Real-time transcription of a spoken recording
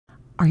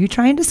Are you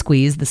trying to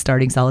squeeze the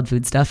starting solid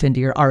food stuff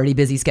into your already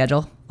busy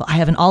schedule? Well, I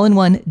have an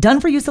all-in-one,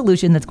 done-for-you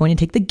solution that's going to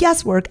take the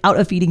guesswork out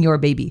of feeding your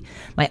baby.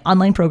 My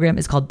online program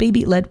is called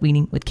Baby Led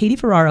Weaning with Katie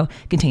Ferraro.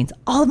 It contains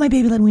all of my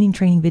baby led weaning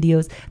training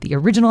videos, the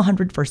original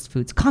 100 First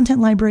Foods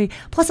content library,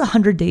 plus a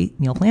 100-day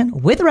meal plan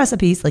with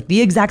recipes, like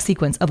the exact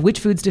sequence of which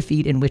foods to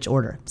feed in which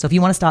order. So if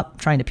you want to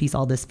stop trying to piece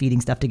all this feeding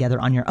stuff together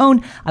on your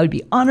own, I would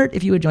be honored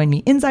if you would join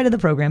me inside of the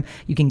program.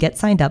 You can get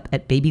signed up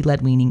at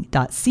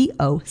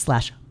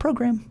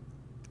babyledweaning.co/program.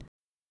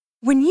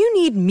 When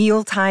you need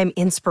mealtime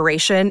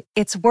inspiration,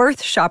 it's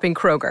worth shopping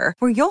Kroger,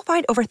 where you'll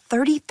find over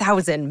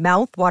 30,000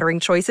 mouth-watering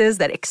choices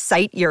that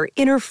excite your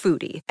inner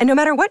foodie. And no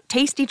matter what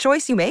tasty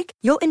choice you make,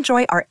 you'll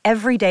enjoy our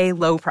everyday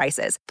low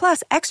prices,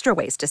 plus extra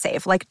ways to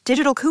save, like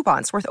digital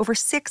coupons worth over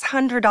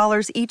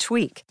 $600 each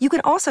week. You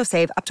can also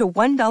save up to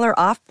 $1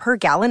 off per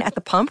gallon at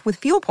the pump with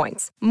fuel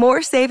points.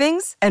 More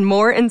savings and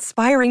more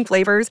inspiring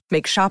flavors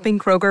make shopping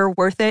Kroger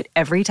worth it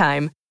every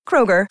time.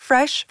 Kroger,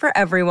 fresh for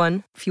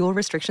everyone. Fuel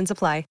restrictions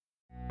apply.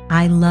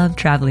 I love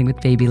traveling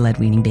with baby-led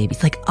weaning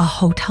babies, like a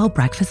hotel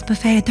breakfast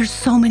buffet. There's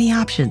so many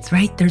options,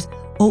 right? There's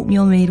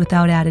oatmeal made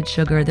without added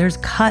sugar. There's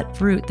cut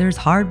fruit. There's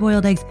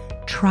hard-boiled eggs.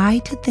 Try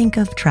to think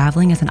of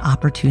traveling as an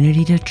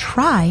opportunity to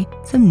try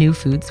some new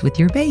foods with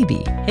your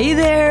baby. Hey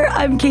there,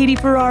 I'm Katie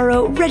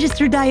Ferraro,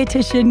 registered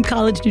dietitian,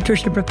 college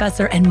nutrition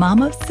professor, and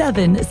mom of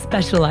 7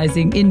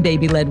 specializing in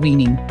baby-led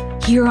weaning.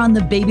 Here on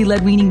the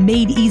Baby-Led Weaning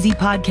Made Easy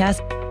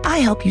podcast, I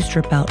help you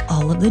strip out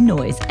all of the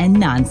noise and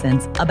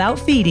nonsense about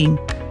feeding,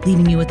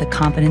 leaving you with the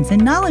confidence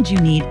and knowledge you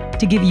need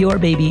to give your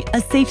baby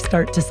a safe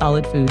start to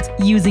solid foods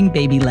using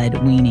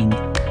baby-led weaning.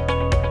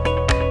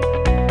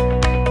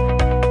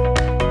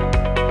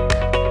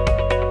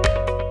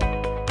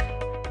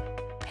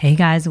 Hey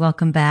guys,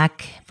 welcome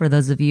back. For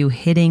those of you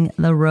hitting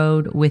the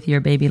road with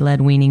your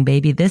baby-led weaning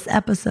baby, this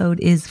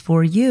episode is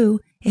for you.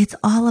 It's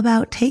all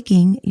about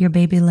taking your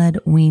baby-led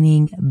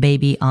weaning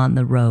baby on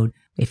the road.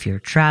 If you're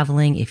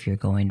traveling, if you're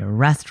going to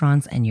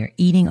restaurants and you're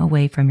eating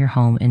away from your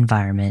home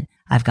environment,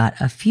 I've got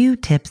a few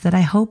tips that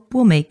I hope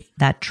will make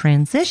that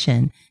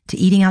transition to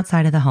eating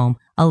outside of the home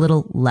a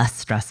little less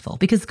stressful,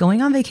 because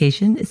going on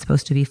vacation is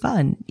supposed to be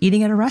fun.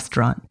 Eating at a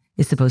restaurant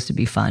is supposed to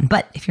be fun.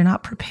 But if you're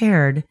not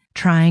prepared,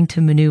 trying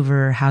to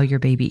maneuver how your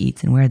baby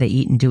eats and where they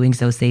eat and doing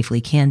so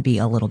safely can be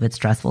a little bit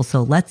stressful.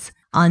 So let's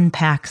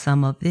unpack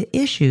some of the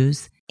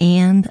issues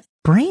and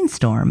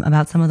brainstorm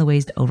about some of the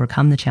ways to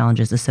overcome the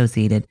challenges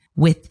associated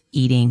with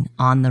eating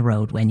on the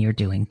road when you're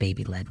doing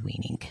baby-led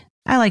weaning.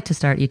 I like to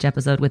start each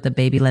episode with a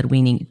baby-led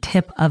weaning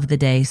tip of the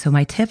day. So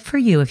my tip for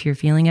you, if you're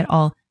feeling at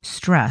all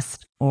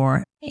stressed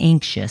or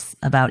anxious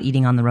about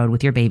eating on the road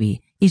with your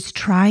baby, is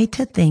try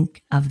to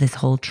think of this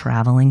whole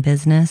traveling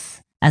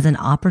business as an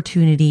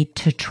opportunity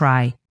to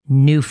try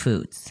new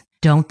foods.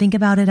 Don't think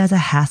about it as a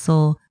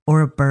hassle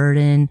or a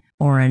burden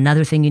or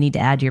another thing you need to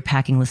add to your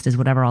packing list is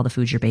whatever all the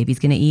foods your baby's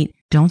going to eat.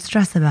 Don't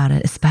stress about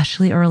it,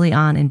 especially early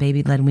on in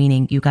baby-led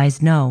weaning. You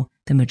guys know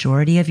the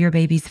majority of your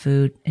baby's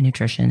food and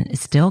nutrition is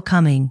still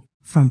coming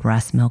from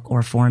breast milk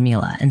or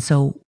formula. And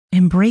so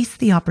embrace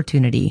the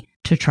opportunity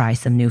to try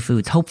some new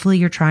foods. Hopefully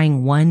you're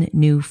trying one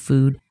new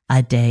food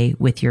a day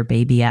with your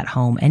baby at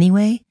home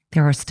anyway.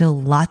 There are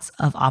still lots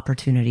of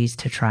opportunities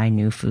to try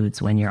new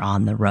foods when you're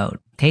on the road.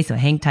 Okay, so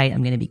hang tight.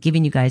 I'm going to be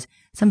giving you guys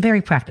some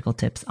very practical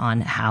tips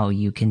on how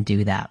you can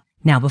do that.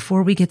 Now,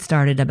 before we get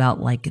started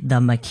about like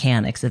the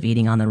mechanics of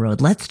eating on the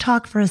road, let's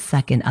talk for a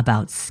second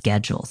about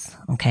schedules.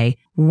 Okay,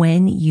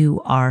 when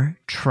you are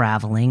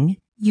traveling,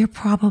 you're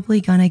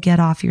probably going to get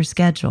off your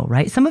schedule,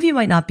 right? Some of you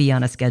might not be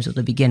on a schedule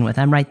to begin with.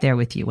 I'm right there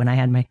with you. When I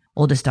had my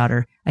oldest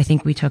daughter, I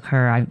think we took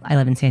her, I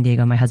live in San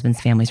Diego. My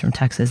husband's family's from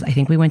Texas. I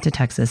think we went to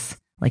Texas,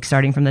 like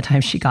starting from the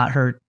time she got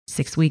her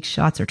 6-week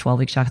shots or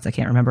 12-week shots. I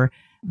can't remember,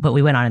 but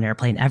we went on an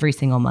airplane every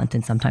single month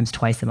and sometimes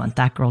twice a month.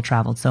 That girl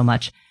traveled so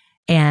much.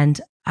 And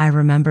I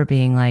remember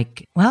being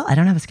like, well, I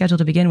don't have a schedule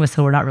to begin with,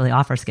 so we're not really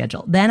off our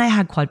schedule. Then I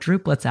had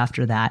quadruplets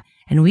after that,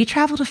 and we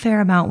traveled a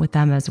fair amount with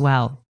them as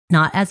well.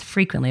 Not as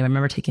frequently. I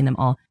remember taking them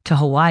all to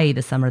Hawaii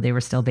the summer they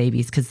were still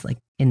babies, because like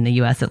in the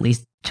US, at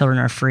least children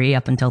are free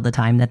up until the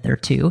time that they're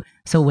 2.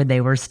 So when they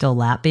were still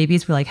lap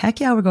babies, we're like, heck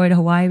yeah, we're going to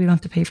Hawaii. We don't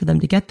have to pay for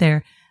them to get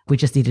there. We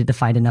just needed to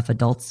find enough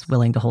adults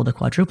willing to hold a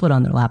quadruplet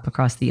on their lap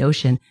across the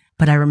ocean.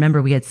 But I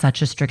remember we had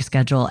such a strict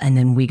schedule, and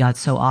then we got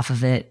so off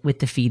of it with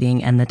the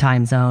feeding and the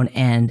time zone.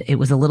 And it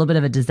was a little bit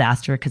of a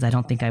disaster because I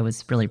don't think I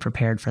was really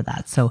prepared for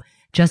that. So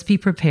just be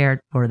prepared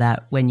for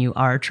that when you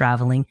are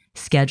traveling.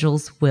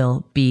 Schedules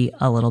will be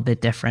a little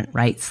bit different,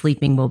 right?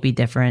 Sleeping will be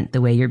different. The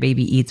way your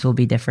baby eats will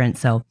be different.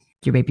 So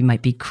your baby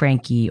might be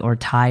cranky or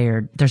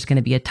tired. There's going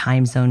to be a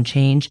time zone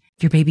change.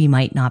 Your baby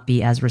might not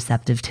be as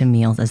receptive to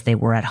meals as they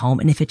were at home.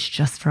 And if it's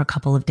just for a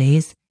couple of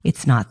days,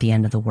 it's not the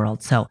end of the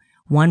world. So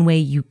one way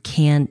you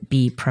can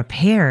be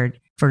prepared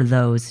for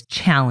those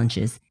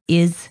challenges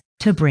is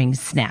to bring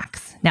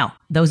snacks. Now,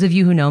 those of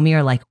you who know me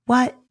are like,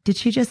 what? Did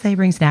she just say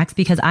bring snacks?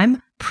 Because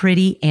I'm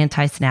pretty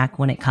anti-snack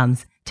when it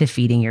comes to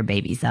feeding your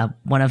babies.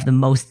 One of the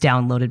most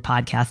downloaded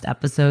podcast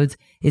episodes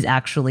is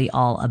actually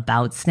all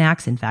about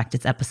snacks. In fact,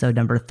 it's episode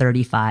number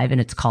 35, and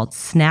it's called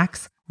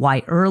Snacks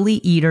why early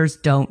eaters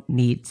don't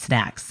need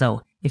snacks.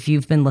 So if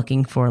you've been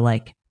looking for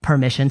like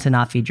permission to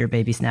not feed your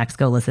baby snacks,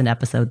 go listen to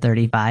episode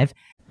 35.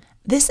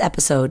 This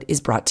episode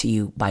is brought to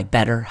you by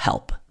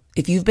BetterHelp.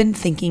 If you've been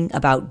thinking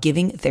about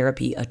giving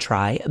therapy a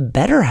try,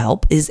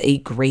 BetterHelp is a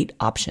great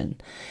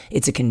option.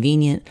 It's a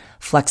convenient,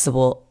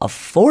 flexible,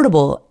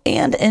 affordable,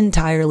 and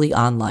entirely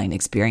online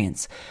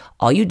experience.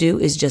 All you do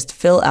is just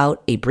fill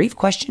out a brief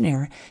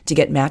questionnaire to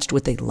get matched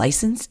with a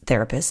licensed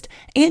therapist,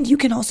 and you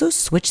can also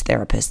switch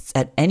therapists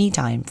at any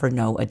time for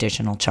no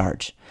additional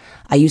charge.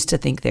 I used to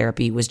think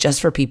therapy was just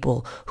for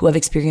people who have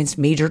experienced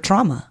major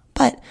trauma.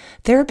 But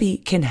therapy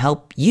can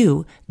help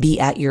you be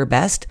at your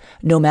best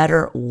no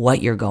matter what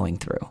you're going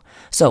through.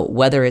 So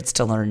whether it's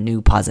to learn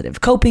new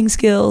positive coping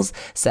skills,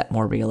 set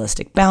more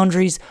realistic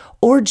boundaries,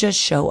 or just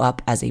show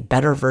up as a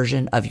better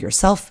version of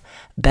yourself,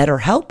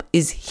 BetterHelp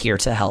is here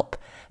to help.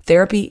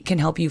 Therapy can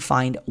help you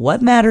find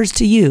what matters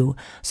to you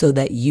so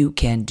that you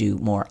can do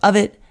more of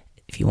it.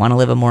 If you want to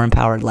live a more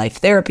empowered life,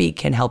 therapy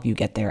can help you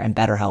get there, and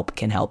BetterHelp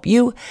can help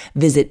you.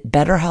 Visit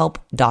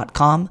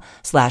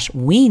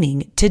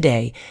betterhelp.com/weaning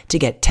today to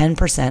get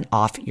 10%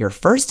 off your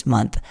first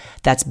month.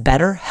 That's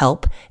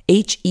BetterHelp,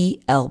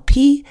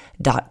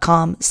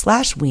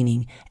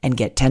 HELP.com/weaning, and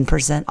get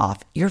 10%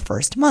 off your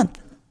first month.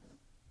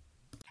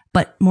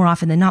 But more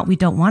often than not, we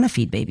don't want to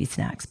feed baby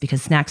snacks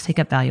because snacks take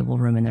up valuable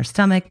room in their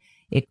stomach.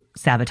 It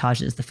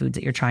sabotages the foods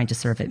that you're trying to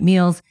serve at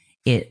meals.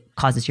 It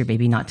causes your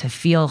baby not to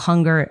feel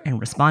hunger and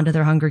respond to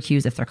their hunger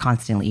cues if they're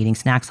constantly eating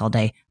snacks all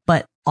day.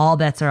 But all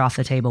bets are off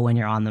the table when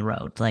you're on the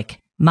road. Like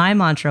my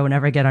mantra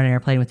whenever I get on an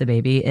airplane with the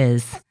baby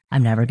is,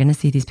 I'm never going to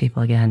see these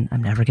people again.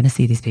 I'm never going to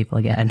see these people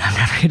again. I'm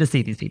never going to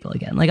see these people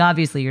again. Like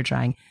obviously you're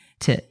trying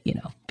to,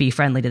 be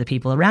friendly to the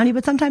people around you,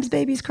 but sometimes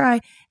babies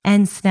cry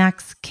and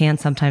snacks can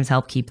sometimes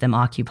help keep them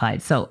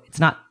occupied. So it's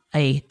not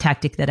a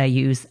tactic that I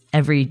use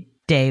every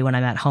day when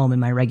I'm at home in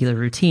my regular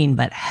routine,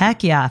 but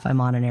heck yeah, if I'm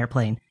on an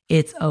airplane,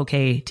 it's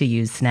okay to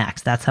use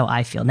snacks. That's how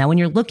I feel. Now, when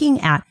you're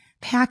looking at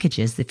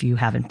packages, if you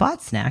haven't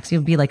bought snacks,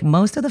 you'll be like,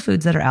 most of the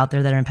foods that are out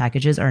there that are in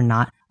packages are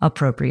not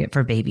appropriate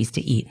for babies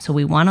to eat. So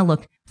we want to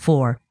look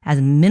for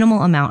as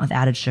minimal amount of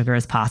added sugar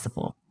as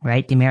possible,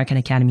 right? The American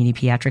Academy of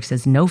Pediatrics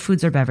says no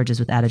foods or beverages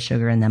with added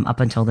sugar in them up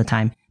until the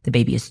time the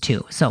baby is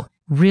 2. So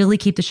really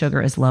keep the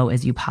sugar as low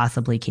as you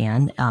possibly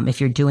can. If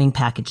you're doing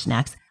packaged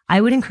snacks, I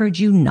would encourage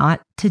you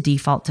not to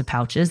default to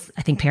pouches.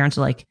 I think parents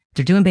are like,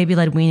 they're doing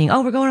baby-led weaning.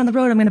 Oh, we're going on the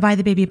road. I'm going to buy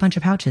the baby a bunch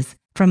of pouches.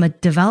 From a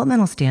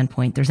developmental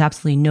standpoint, there's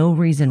absolutely no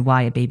reason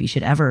why a baby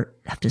should ever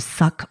have to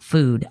suck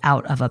food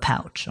out of a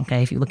pouch.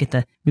 Okay. If you look at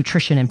the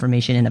nutrition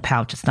information in a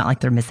pouch, it's not like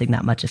they're missing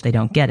that much if they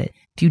don't get it.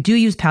 If you do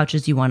use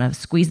pouches, you want to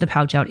squeeze the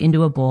pouch out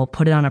into a bowl,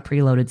 put it on a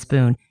preloaded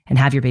spoon, and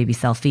have your baby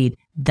self-feed.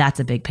 That's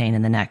a big pain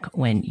in the neck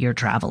when you're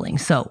traveling.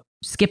 So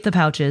skip the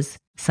pouches,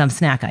 some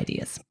snack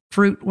ideas.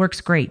 Fruit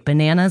works great.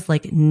 Bananas,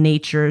 like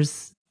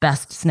nature's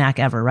best snack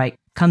ever, right?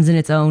 Comes in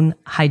its own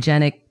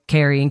hygienic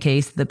carrying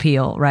case, the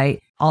peel, right?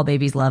 All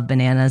babies love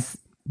bananas.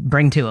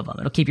 Bring 2 of them.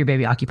 It'll keep your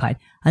baby occupied.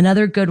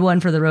 Another good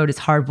one for the road is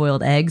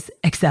hard-boiled eggs,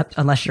 except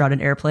unless you're on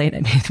an airplane. I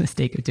made the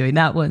mistake of doing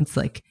that once.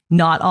 Like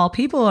not all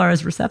people are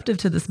as receptive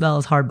to the smell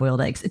as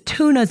hard-boiled eggs.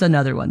 Tuna is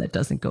another one that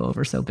doesn't go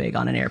over so big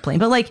on an airplane.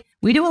 But like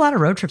we do a lot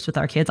of road trips with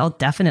our kids. I'll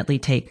definitely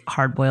take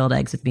hard-boiled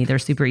eggs with me. They're a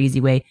super easy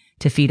way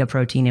to feed a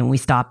protein and we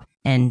stop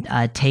and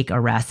take a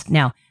rest.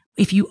 Now,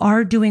 if you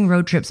are doing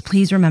road trips,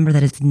 please remember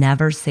that it's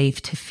never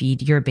safe to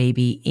feed your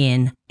baby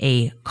in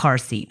a car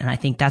seat. And I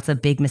think that's a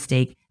big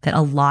mistake that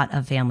a lot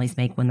of families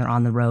make when they're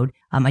on the road.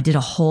 I did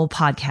a whole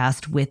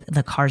podcast with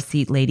the car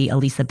seat lady,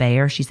 Elisa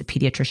Bayer. She's a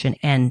pediatrician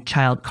and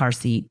child car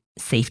seat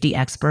safety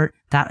expert.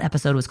 That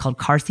episode was called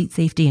Car Seat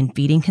Safety and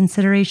Feeding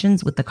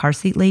Considerations with the car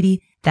seat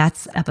lady.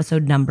 That's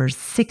episode number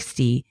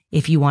 60.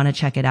 If you want to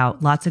check it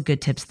out, lots of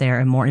good tips there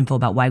and more info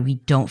about why we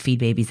don't feed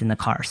babies in the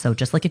car. So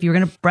just like if you were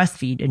going to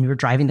breastfeed and you were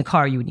driving the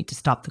car, you would need to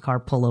stop the car,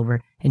 pull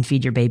over and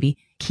feed your baby.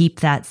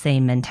 Keep that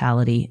same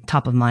mentality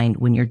top of mind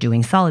when you're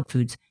doing solid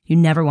foods. You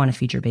never want to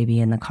feed your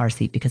baby in the car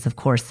seat because of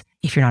course,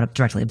 if you're not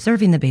directly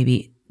observing the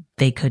baby,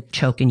 they could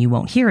choke and you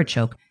won't hear a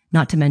choke.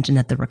 Not to mention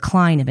that the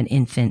recline of an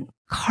infant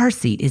car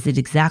seat is at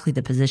exactly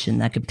the position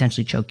that could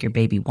potentially choke your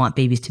baby. Want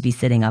babies to be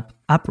sitting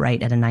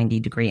upright at a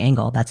 90-degree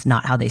angle. That's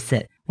not how they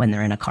sit when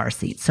they're in a car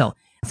seat. So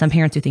some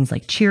parents do things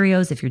like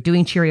Cheerios. If you're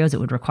doing Cheerios, it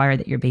would require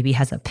that your baby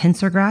has a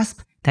pincer grasp.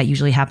 That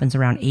usually happens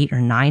around 8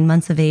 or 9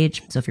 months of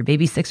age. So if your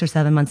baby's 6 or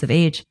 7 months of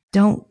age,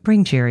 don't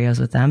bring Cheerios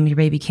with them. Your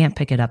baby can't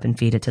pick it up and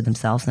feed it to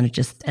themselves, and it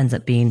just ends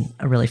up being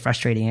a really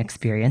frustrating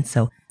experience.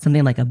 So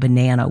something like a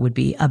banana would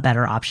be a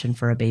better option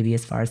for a baby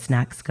as far as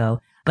snacks go.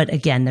 But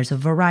again, there's a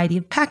variety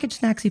of packaged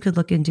snacks you could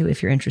look into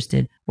if you're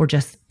interested, or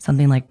just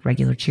something like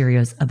regular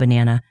Cheerios, a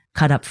banana.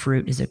 Cut up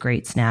fruit is a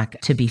great snack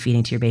to be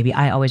feeding to your baby.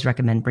 I always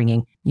recommend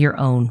bringing your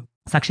own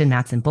suction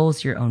mats and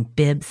bowls, your own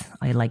bibs.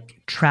 I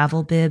like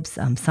travel bibs.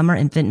 Summer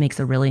Infant makes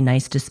a really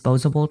nice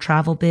disposable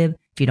travel bib.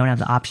 If you don't have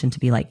the option to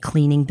be like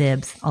cleaning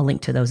bibs, I'll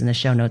link to those in the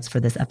show notes for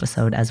this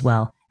episode as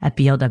well at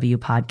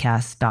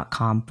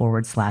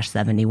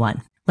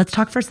blwpodcast.com/71. Let's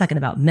talk for a second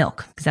about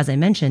milk, because as I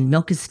mentioned,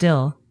 milk is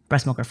still,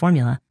 breast milk or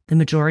formula, the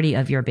majority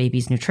of your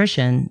baby's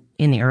nutrition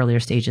in the earlier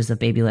stages of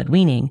baby-led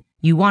weaning,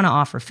 you want to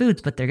offer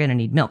foods, but they're going to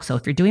need milk. So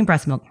if you're doing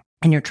breast milk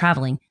and you're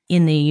traveling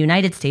in the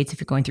United States,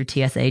 if you're going through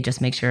TSA, just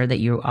make sure that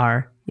you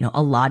are,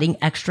 allotting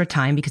extra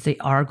time because they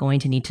are going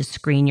to need to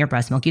screen your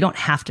breast milk. You don't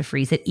have to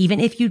freeze it.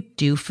 Even if you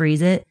do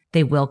freeze it,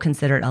 they will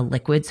consider it a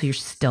liquid. So you're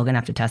still going to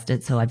have to test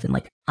it. So I've been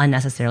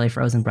unnecessarily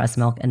frozen breast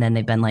milk. And then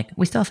they've been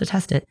we still have to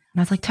test it.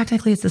 And I was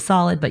technically it's a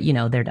solid, but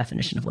their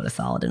definition of what a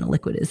solid and a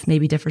liquid is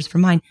maybe differs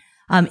from mine.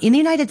 In the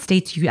United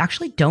States, you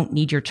actually don't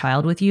need your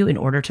child with you in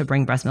order to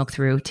bring breast milk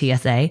through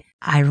TSA.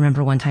 I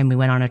remember one time we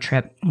went on a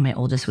trip. My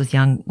oldest was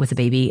young, was a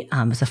baby.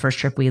 It was the first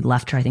trip we had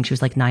left her. I think she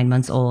was 9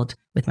 months old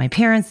with my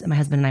parents. And my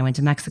husband and I went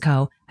to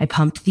Mexico. I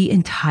pumped the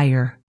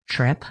entire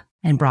trip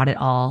and brought it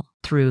all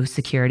through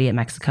security at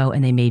Mexico.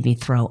 And they made me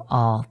throw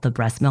all the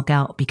breast milk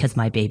out because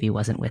my baby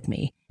wasn't with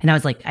me. And I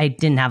was I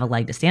didn't have a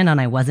leg to stand on.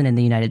 I wasn't in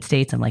the United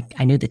States. I'm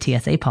I knew the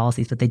TSA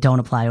policies, but they don't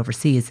apply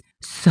overseas.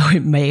 So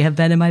it may have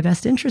been in my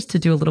best interest to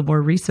do a little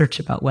more research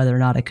about whether or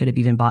not I could have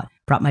even brought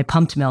my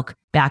pumped milk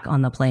back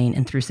on the plane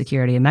and through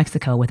security in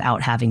Mexico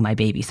without having my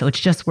baby. So it's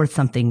just worth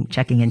something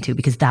checking into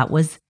because that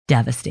was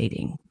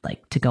devastating,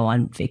 to go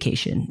on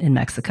vacation in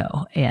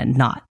Mexico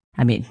and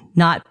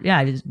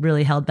I just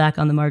really held back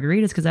on the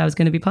margaritas because I was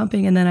going to be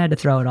pumping and then I had to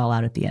throw it all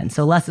out at the end.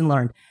 So lesson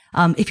learned.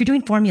 If you're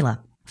doing formula,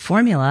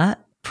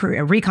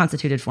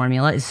 reconstituted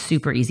formula is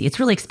super easy. It's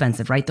really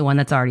expensive, right? The one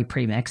that's already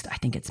pre-mixed. I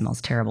think it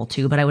smells terrible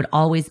too, but I would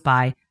always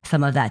buy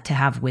some of that to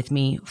have with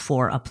me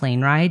for a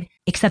plane ride,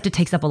 except it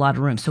takes up a lot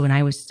of room. So I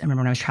remember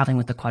when I was traveling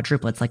with the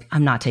quadruplets,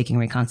 I'm not taking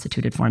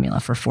reconstituted formula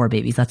for 4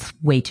 babies. That's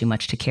way too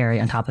much to carry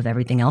on top of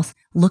everything else.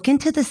 Look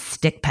into the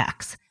stick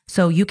packs.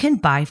 So you can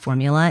buy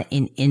formula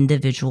in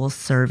individual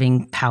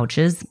serving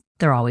pouches.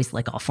 They're always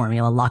all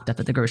formula locked up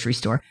at the grocery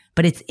store,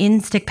 but it's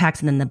in stick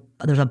packs. And then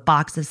there's a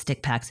box of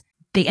stick packs.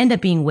 They end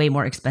up being way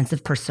more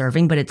expensive per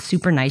serving, but it's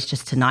super nice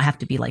just to not have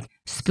to be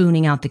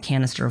spooning out the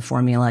canister of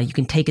formula. You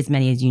can take as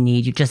many as you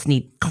need. You just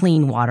need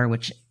clean water,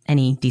 which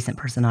any decent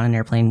person on an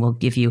airplane will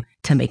give you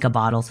to make a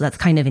bottle. So that's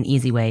kind of an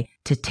easy way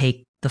to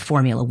take the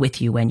formula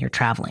with you when you're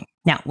traveling.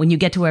 Now, when you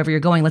get to wherever you're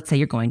going, let's say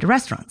you're going to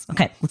restaurants.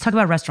 Okay, let's talk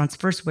about restaurants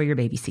first, where your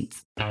baby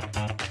seats.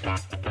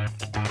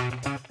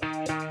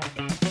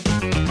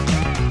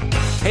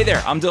 Hey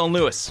there, I'm Dylan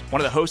Lewis,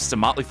 one of the hosts of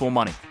Motley Fool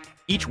Money.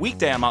 Each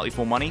weekday on Motley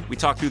Fool Money, we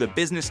talk through the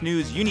business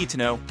news you need to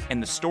know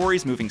and the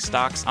stories moving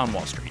stocks on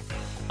Wall Street.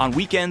 On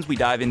weekends, we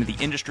dive into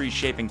the industries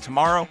shaping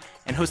tomorrow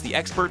and host the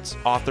experts,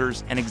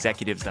 authors, and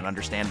executives that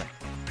understand them.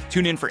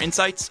 Tune in for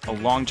insights, a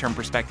long-term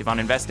perspective on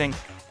investing,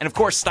 and of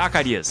course, stock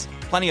ideas.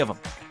 Plenty of them.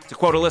 To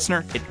quote a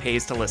listener, it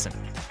pays to listen.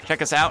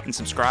 Check us out and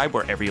subscribe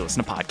wherever you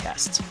listen to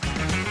podcasts.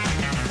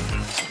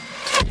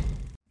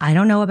 I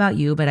don't know about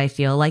you, but I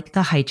feel like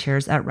the high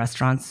chairs at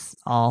restaurants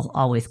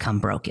always come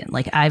broken.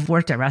 I've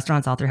worked at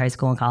restaurants all through high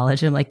school and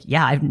college. And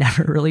I've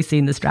never really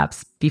seen the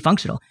straps be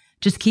functional.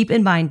 Just keep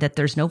in mind that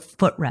there's no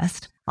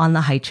footrest on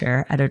the high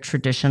chair at a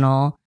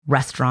traditional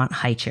restaurant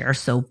high chair.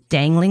 So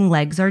dangling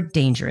legs are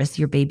dangerous.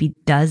 Your baby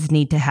does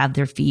need to have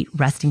their feet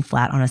resting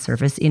flat on a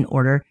surface in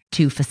order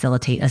to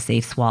facilitate a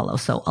safe swallow.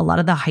 So a lot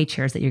of the high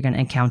chairs that you're going to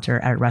encounter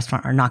at a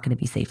restaurant are not going to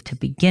be safe to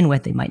begin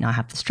with. They might not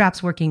have the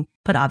straps working,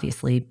 but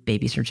obviously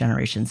babies for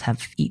generations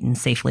have eaten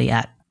safely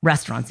at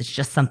restaurants. It's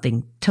just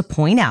something to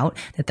point out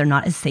that they're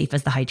not as safe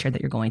as the high chair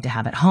that you're going to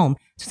have at home.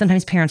 So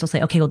sometimes parents will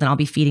say, okay, well then I'll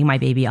be feeding my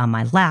baby on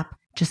my lap.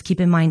 Just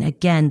keep in mind,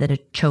 again, that a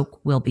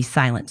choke will be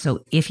silent.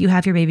 So if you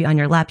have your baby on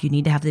your lap, you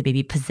need to have the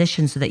baby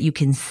positioned so that you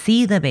can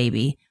see the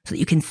baby, so that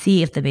you can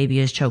see if the baby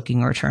is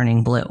choking or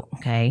turning blue,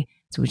 okay?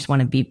 So we just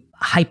want to be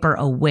hyper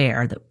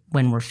aware that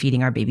when we're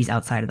feeding our babies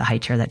outside of the high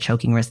chair, that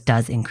choking risk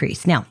does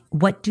increase. Now,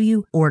 what do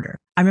you order?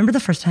 I remember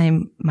the first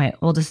time my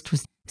oldest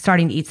was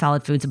starting to eat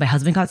solid foods, and my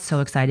husband got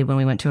so excited when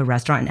we went to a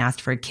restaurant and asked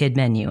for a kid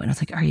menu. And I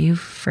was like, are you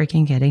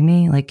freaking kidding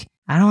me?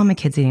 I don't want my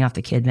kids eating off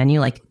the kid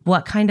menu.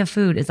 What kind of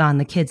food is on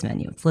the kids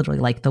menu? It's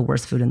literally the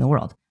worst food in the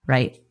world,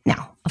 right?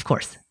 Now, of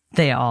course,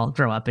 they all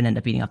grow up and end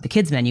up eating off the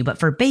kids menu. But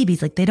for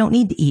babies, they don't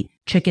need to eat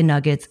chicken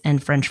nuggets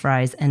and French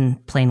fries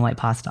and plain white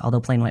pasta,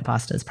 although plain white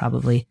pasta is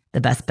probably the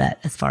best bet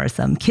as far as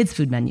some kids'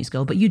 food menus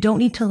go. But you don't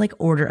need to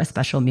order a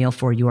special meal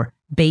for your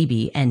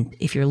baby. And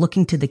if you're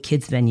looking to the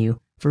kids menu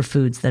for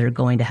foods that are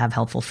going to have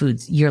helpful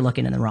foods, you're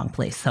looking in the wrong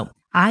place. So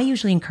I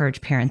usually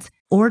encourage parents,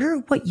 order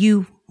what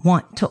you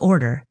want to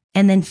order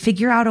and then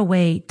figure out a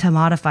way to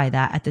modify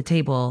that at the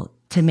table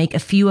to make a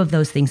few of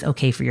those things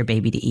okay for your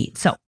baby to eat.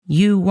 So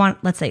you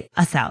want, let's say,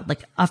 a salad,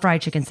 a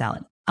fried chicken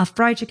salad. A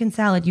fried chicken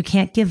salad, you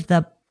can't give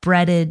the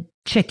breaded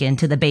chicken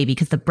to the baby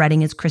because the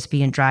breading is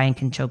crispy and dry and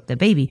can choke the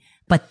baby.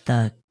 But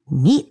the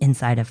meat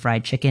inside of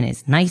fried chicken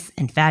is nice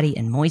and fatty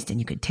and moist, and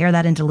you could tear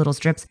that into little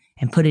strips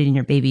and put it in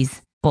your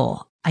baby's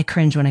bowl. I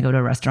cringe when I go to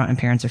a restaurant and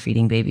parents are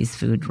feeding babies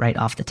food right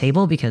off the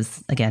table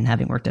because, again,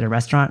 having worked at a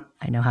restaurant,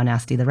 I know how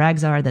nasty the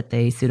rags are that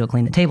they pseudo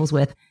clean the tables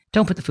with.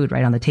 Don't put the food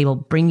right on the table.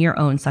 Bring your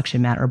own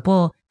suction mat or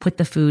bowl. Put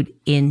the food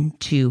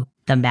into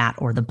the mat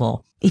or the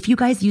bowl. If you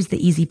guys use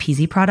the Easy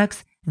Peasy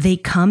products, they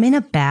come in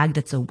a bag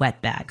that's a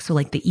wet bag. So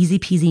the Easy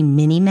Peasy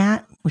mini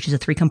mat, which is a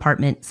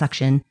 3-compartment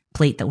suction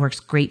plate that works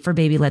great for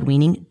baby-led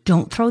weaning.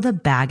 Don't throw the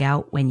bag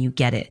out when you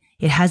get it.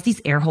 It has these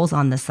air holes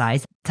on the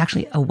sides. It's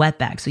actually a wet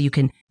bag. So you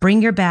can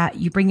bring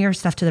your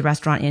stuff to the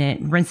restaurant in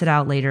it, rinse it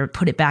out later,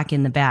 put it back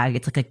in the bag.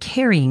 It's like a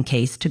carrying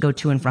case to go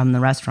to and from the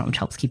restaurant, which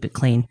helps keep it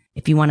clean.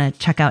 If you want to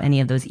check out any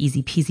of those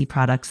Easy Peasy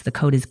products, the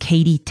code is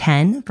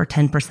Katie10 for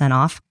 10%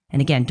 off.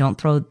 And again, don't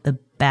throw the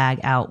bag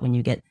out when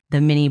you get the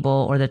mini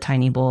bowl or the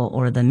tiny bowl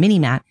or the mini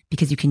mat,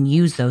 because you can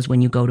use those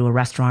when you go to a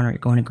restaurant or you're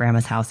going to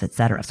grandma's house,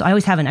 etc. So I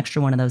always have an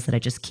extra one of those that I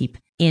just keep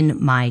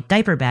in my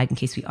diaper bag in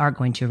case we are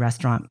going to a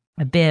restaurant,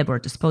 a bib or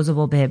a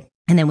disposable bib.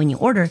 And then when you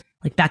order,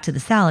 like back to the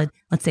salad,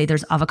 let's say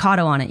there's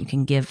avocado on it, you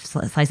can give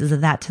slices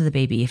of that to the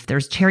baby. If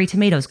there's cherry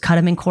tomatoes, cut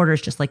them in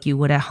quarters just like you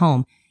would at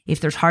home. If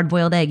there's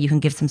hard-boiled egg, you can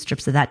give some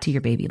strips of that to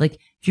your baby. Like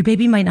your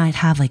baby might not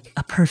have like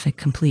a perfect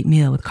complete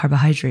meal with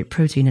carbohydrate,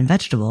 protein, and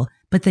vegetable,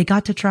 but they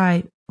got to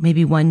try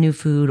maybe one new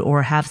food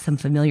or have some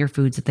familiar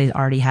foods that they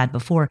already had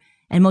before.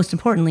 And most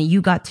importantly,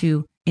 you got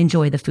to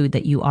enjoy the food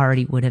that you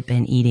already would have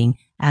been eating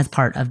as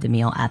part of the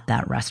meal at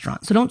that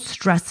restaurant. So don't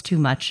stress too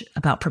much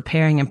about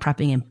preparing and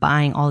prepping and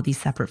buying all these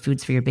separate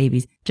foods for your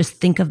babies. Just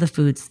think of the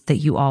foods that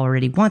you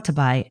already want to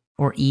buy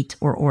or eat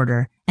or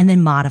order, and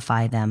then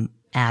modify them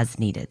as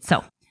needed.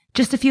 So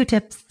just a few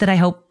tips that I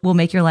hope will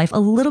make your life a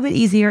little bit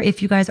easier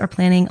if you guys are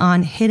planning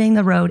on hitting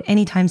the road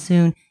anytime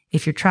soon.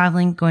 If you're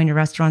traveling, going to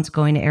restaurants,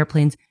 going to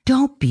airplanes,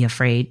 don't be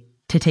afraid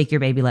to take your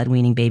baby-led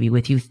weaning baby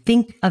with you.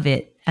 Think of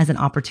it as an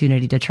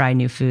opportunity to try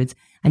new foods.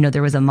 I know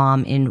there was a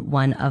mom in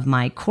one of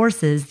my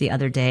courses the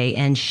other day,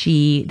 and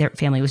their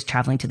family was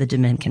traveling to the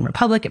Dominican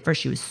Republic. At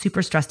first, she was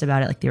super stressed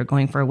about it, like they were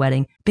going for a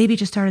wedding. Baby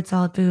just started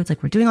solid foods.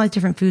 Like, we're doing all these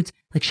different foods.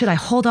 Like, should I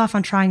hold off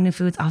on trying new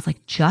foods? I was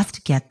like,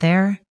 just get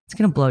there. It's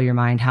going to blow your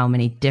mind how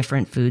many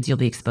different foods you'll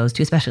be exposed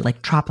to, especially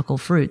like tropical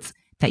fruits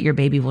that your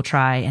baby will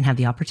try and have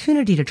the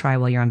opportunity to try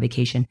while you're on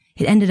vacation.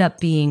 It ended up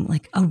being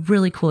like a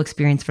really cool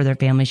experience for their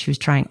family. She was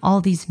trying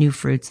all these new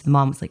fruits. The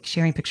mom was like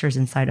sharing pictures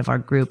inside of our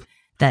group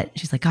that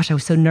she's like, gosh, I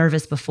was so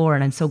nervous before,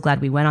 and I'm so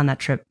glad we went on that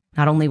trip.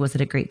 Not only was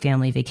it a great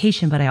family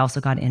vacation, but I also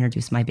got to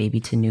introduce my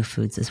baby to new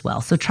foods as well.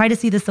 So try to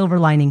see the silver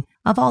lining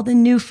of all the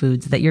new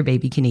foods that your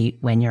baby can eat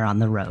when you're on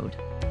the road.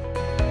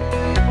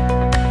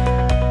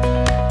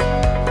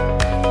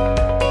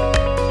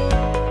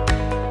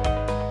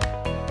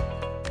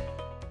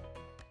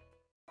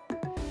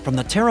 From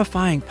the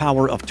terrifying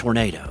power of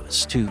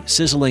tornadoes to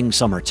sizzling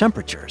summer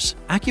temperatures,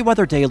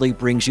 AccuWeather Daily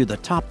brings you the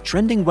top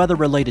trending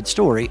weather-related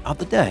story of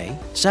the day,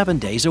 7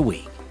 days a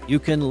week. You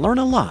can learn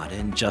a lot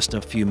in just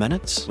a few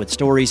minutes with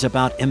stories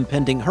about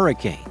impending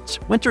hurricanes,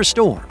 winter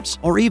storms,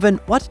 or even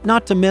what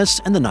not to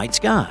miss in the night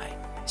sky.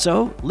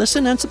 So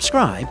listen and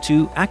subscribe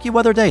to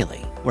AccuWeather Daily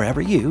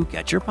wherever you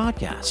get your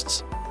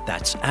podcasts.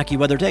 That's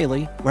AccuWeather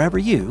Daily wherever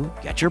you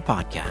get your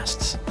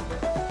podcasts.